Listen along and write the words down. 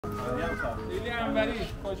لیلی انوری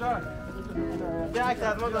کجا؟ یه عکس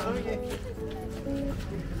از ما داده میگی؟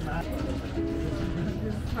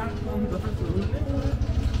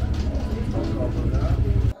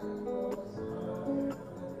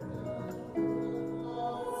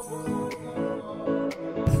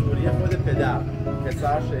 سوریه خود پدر،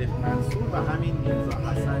 پسر شیخ منصور و همین میرزا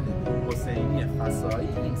حسن حسینی فسایی،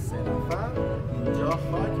 این 3 نفر اینجا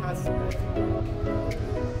خاک هستن.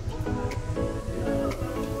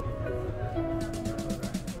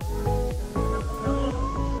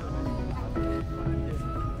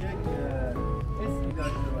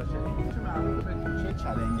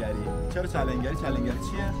 چرا چالنگری؟ چالنگری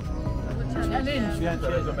چیه؟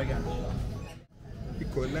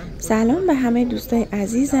 سلام به همه دوستای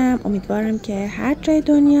عزیزم، امیدوارم که هر جای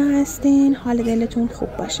دنیا هستین حال دلتون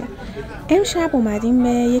خوب باشه. امشب اومدیم به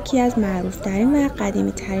یکی از معروفترین و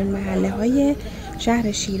قدیمی ترین محله های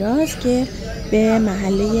شهر شیراز که به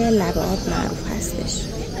محله لب آب معروف هستش.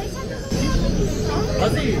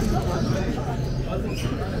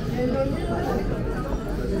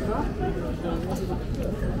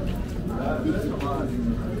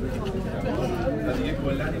 دیگه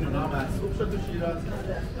کلا این اونها منصوب شد تو شیراز.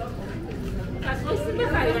 پس واسه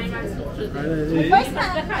بخریم این منصوب شده.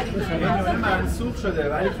 این منصوب شده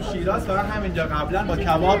ولی تو شیراز فقط همینجا قبلا با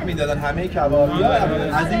کباب میدادن، همه کبابیا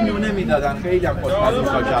از این نونه میدادن، خیلی هم خوشمزه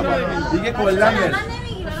با کباب. دیگه کلا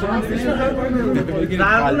بگیرید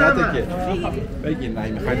البته که بگید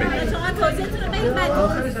نه میخوای بگید شما توضیحتون رو بگید.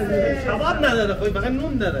 کباب نداره، فقط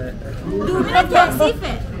نون داره. دونه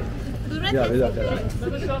کثیفه.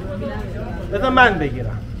 بذار من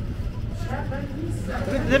بگیرم.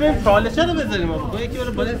 ببین چالش رو بذاریم آقا. یکی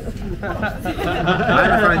برو بالا.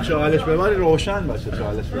 من چالش ببری روشن باشه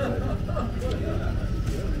چالش بذاریم.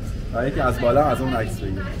 و یکی از بالا از اون عکس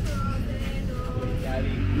بگیر.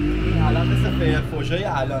 این الان مثل فیرفوشای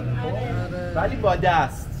الان ولی با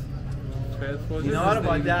دست. اینا رو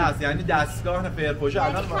با دست، یعنی دستگاه فیرفوش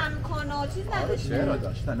الان کم کنه و چیز نداشت. چرا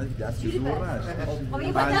داشتن دیگه دست زور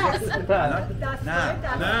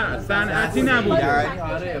نه صنعتی نبود.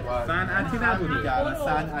 صنعتی نبود که الان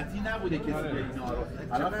صنعتی نبوده کسی به اینا رو.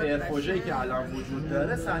 الان فیرفوشایی که الان وجود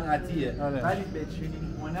داره صنعتیه. ولی به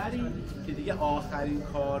چنین هنری که دیگه آخرین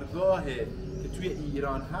کارگاهه که توی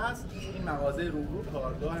ایران هست، این مغازه رو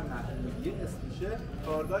کارگاه محلیه اسمشه،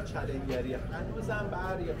 کارگاه چالنگریه. هنوزم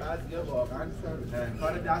بعضیا واقعا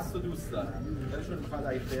کار دست و دوست دارن. دلشون میخواد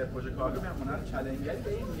اگه فیرفوش کارگاه میان هنر چالنگری به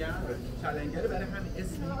این میگن. چالنگری برای همین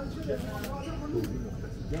اسمی میشه.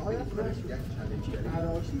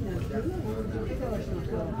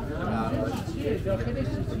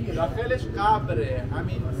 داخلش قبره،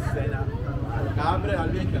 همین سنه قبره.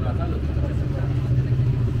 البته کنار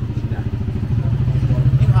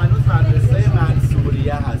این هنوز مدرسه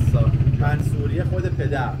منصوریه هستا. منصوریه خود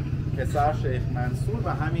پدر، پسر شیخ منصور و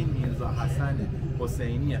همین میرزا حسن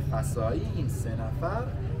حسینی فسایی، این 3 نفر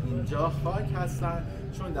اینجا خاک هستن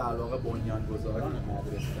چون در واقع بنیانگذاران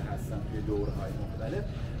مدرسه هستن توی دورهای مختلف.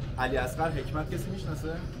 علی اصغر حکمت کسی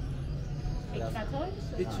میشناسه؟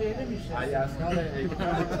 به چهره میشه. علی اصغر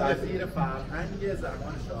حکمت وزیر فرهنگ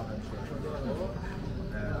زمان شاهنشاه.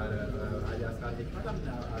 علی اصغر حکمت هم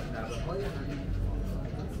از نوه‌های همین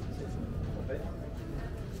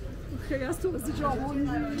خیلی از توضیح جامعه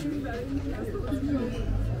می‌بینیم برای این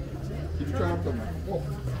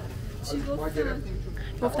چی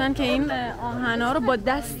گفتن که این آهنا رو با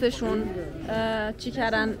دستشون چی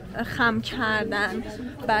کردن، خم کردن.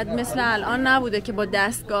 بعد مثل الان نبوده که با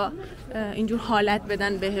دستگاه اینجور حالت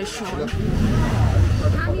بدن بهشون.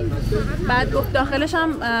 بعد گفت داخلش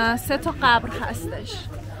هم 3 تا قبر هستش.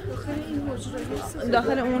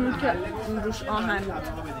 داخل اون که روش آهن بود.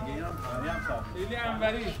 لیلی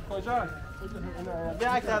انوری کجا؟ یه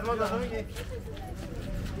عکس از ما داده میگی؟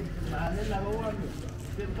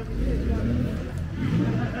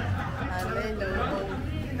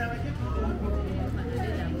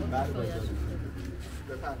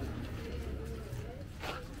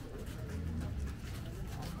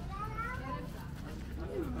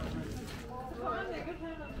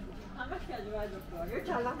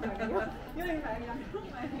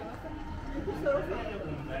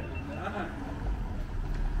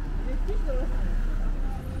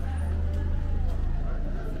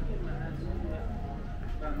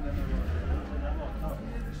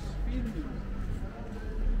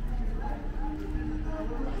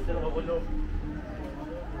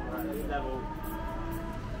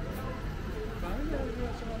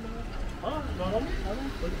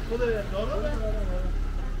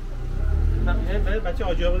 محله بچه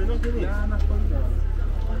آجی آبادی نام که نیست؟ نه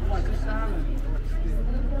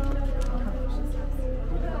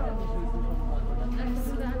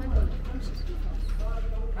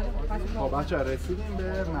خب بچه‌ها رسیدیم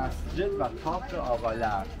به مسجد و تاپ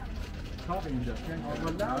آقالر. تاپ اینجا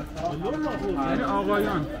آقالر یعنی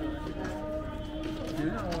آقایان.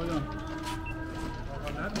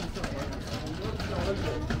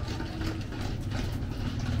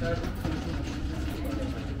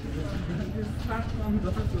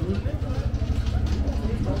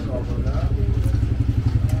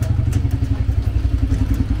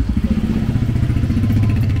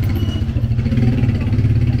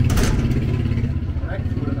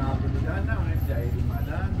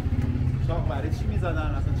 برای چی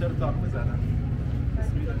میزدن؟ اصلا چرا تاپ میزدن؟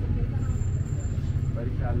 برای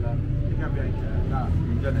کلا یکم بیاین که نه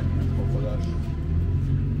اینجا نمیاد خب خداش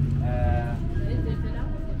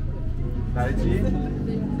برای چی؟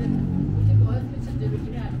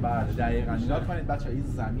 بله دقیقا نگاه کنید بچه این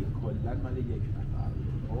زمین کلا مال یک نفر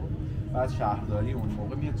خب بعد شهرداری اون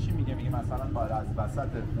موقع میاد چی میگه؟ میگه مثلا باید از وسط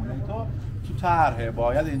خونه تو طرحه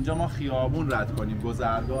باید اینجا ما خیابون رد کنیم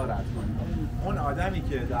گذرگاه رد کنیم. اون آدمی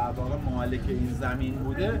که در واقع مالک این زمین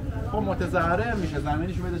بوده خب متضرر میشه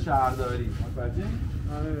زمینشو بده شهرداری. متوجه؟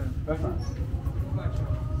 آره. بفهم.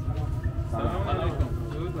 سلام علیکم.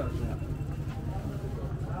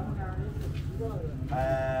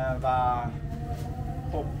 و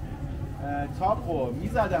خب تاپو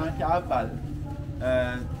میزدن که اول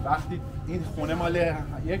وقتی این خونه مال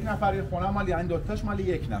یک نفره خونه مال یعنی دوتاش مال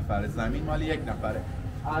یک نفره زمین مال یک نفره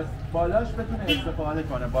از بالاش بتونه استفاده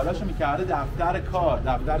کنه بالاش میکرده دفتر کار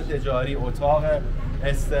دفتر تجاری اتاق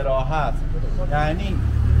استراحت یعنی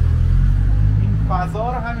این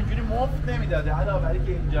فضا رو همینجوری مفت نمیداده علاوه بر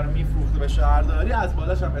اینکه اینجا رو میفروخته به شهرداری از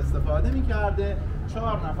بالاش هم استفاده میکرده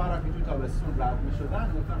 4 نفر هم که تو تابستون رد میشدن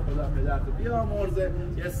گفتن خدا پدرتو بیامرزه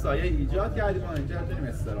یه سایه ایجاد کردیم ما اینجا بتونیم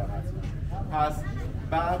استراحت پس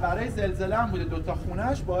برای زلزله هم بوده دوتا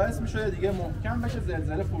خونهش باعث میشده دیگه محکم بشه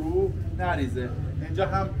زلزله فرو نریزه اینجا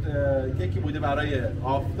هم یکی بوده برای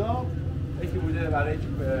آفتاب یکی بوده برای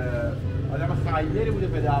آدم خیری بوده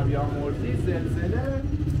پدر بیامرزی زلزله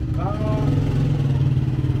و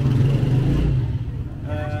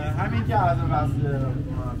همین که از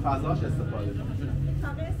فضاش استفاده کنه.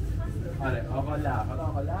 آره آقا لر حالا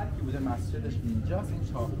آقا لر کی بوده مسجدش اینجاست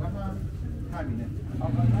این چاقه هم همینه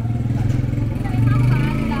آقا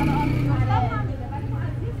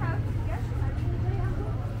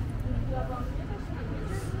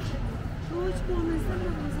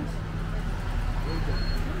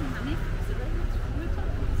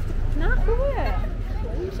نه خوبه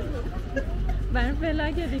برای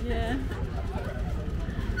ولاگ دیگه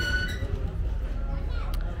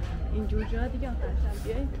اینجور جا دیگه آخرشم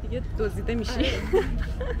بیایی دیگه دزدیده میشی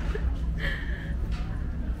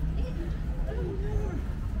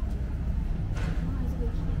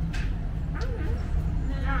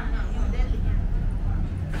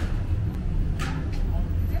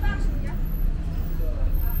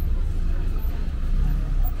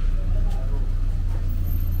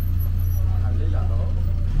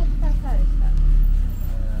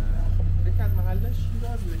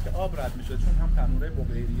آب رد میشد چون هم تنوره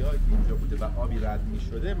بقیریایی که اینجا بوده و آبی رد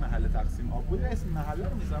میشده محله تقسیم آب بوده اسم محله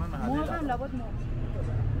رو میذارن محله لبا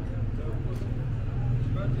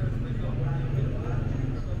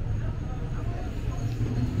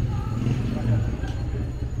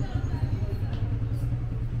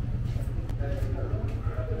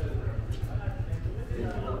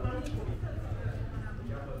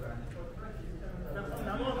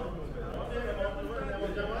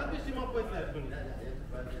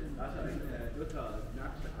دو تا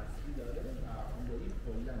نقش اصلی داره و اون با این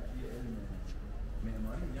کلا توی علم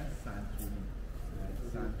معماری میگن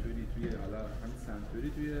سنتوری توی حالا همین سنتوری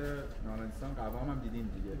توی نارنجستان قوام هم دیدیم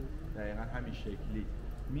دیگه دقیقا همین شکلی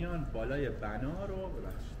میان بالای بنا رو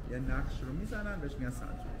ببخشید یه نقش رو میزنن بهش میگن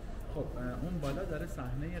سنتوری. خب اون بالا داره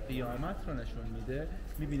صحنه قیامت رو نشون میده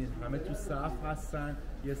میبینید همه تو صف هستن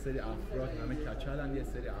یه سری افراد همه کچلن یه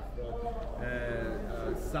سری افراد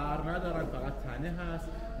سر ندارن فقط تنه هست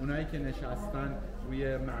اونایی که نشستن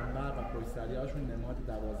روی منبر و پشت‌سری هاشون نماد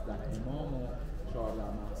 12 امام و 14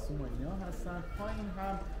 معصوم و اینا هستن پایین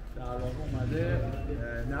هم در واقع اومده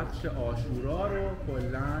نقش عاشورا رو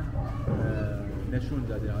کلا نشون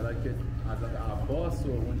داده حالا که حضرت عباس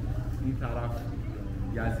و این طرف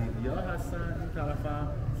یزیدی‌ها هستن این طرف هم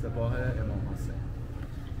سپاه امام حسین.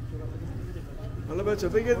 حالا بچه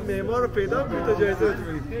بگید معمار رو پیدا کنید تا جایزه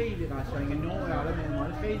بتونید. خیلی قشنگه نوع حالا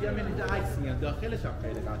معماری خیلی هم اینجا عکس میاد داخلش هم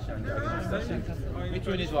خیلی قشنگه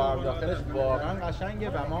میتونید داخلش واقعا قشنگه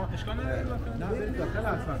و ما نه برید داخل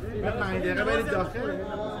اصلا 5 دقیقه برید داخل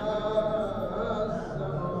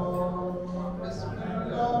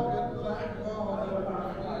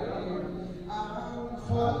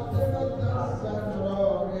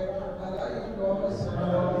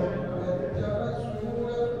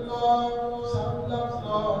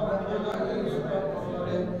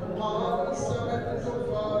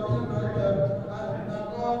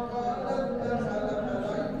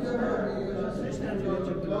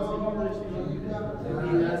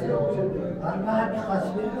هر کی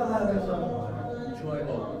خواست برید و برگردم جای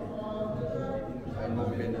ما ما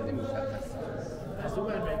بندازیم مشخص از اون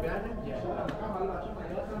برمیگردیم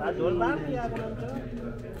بعد دور برمیگردم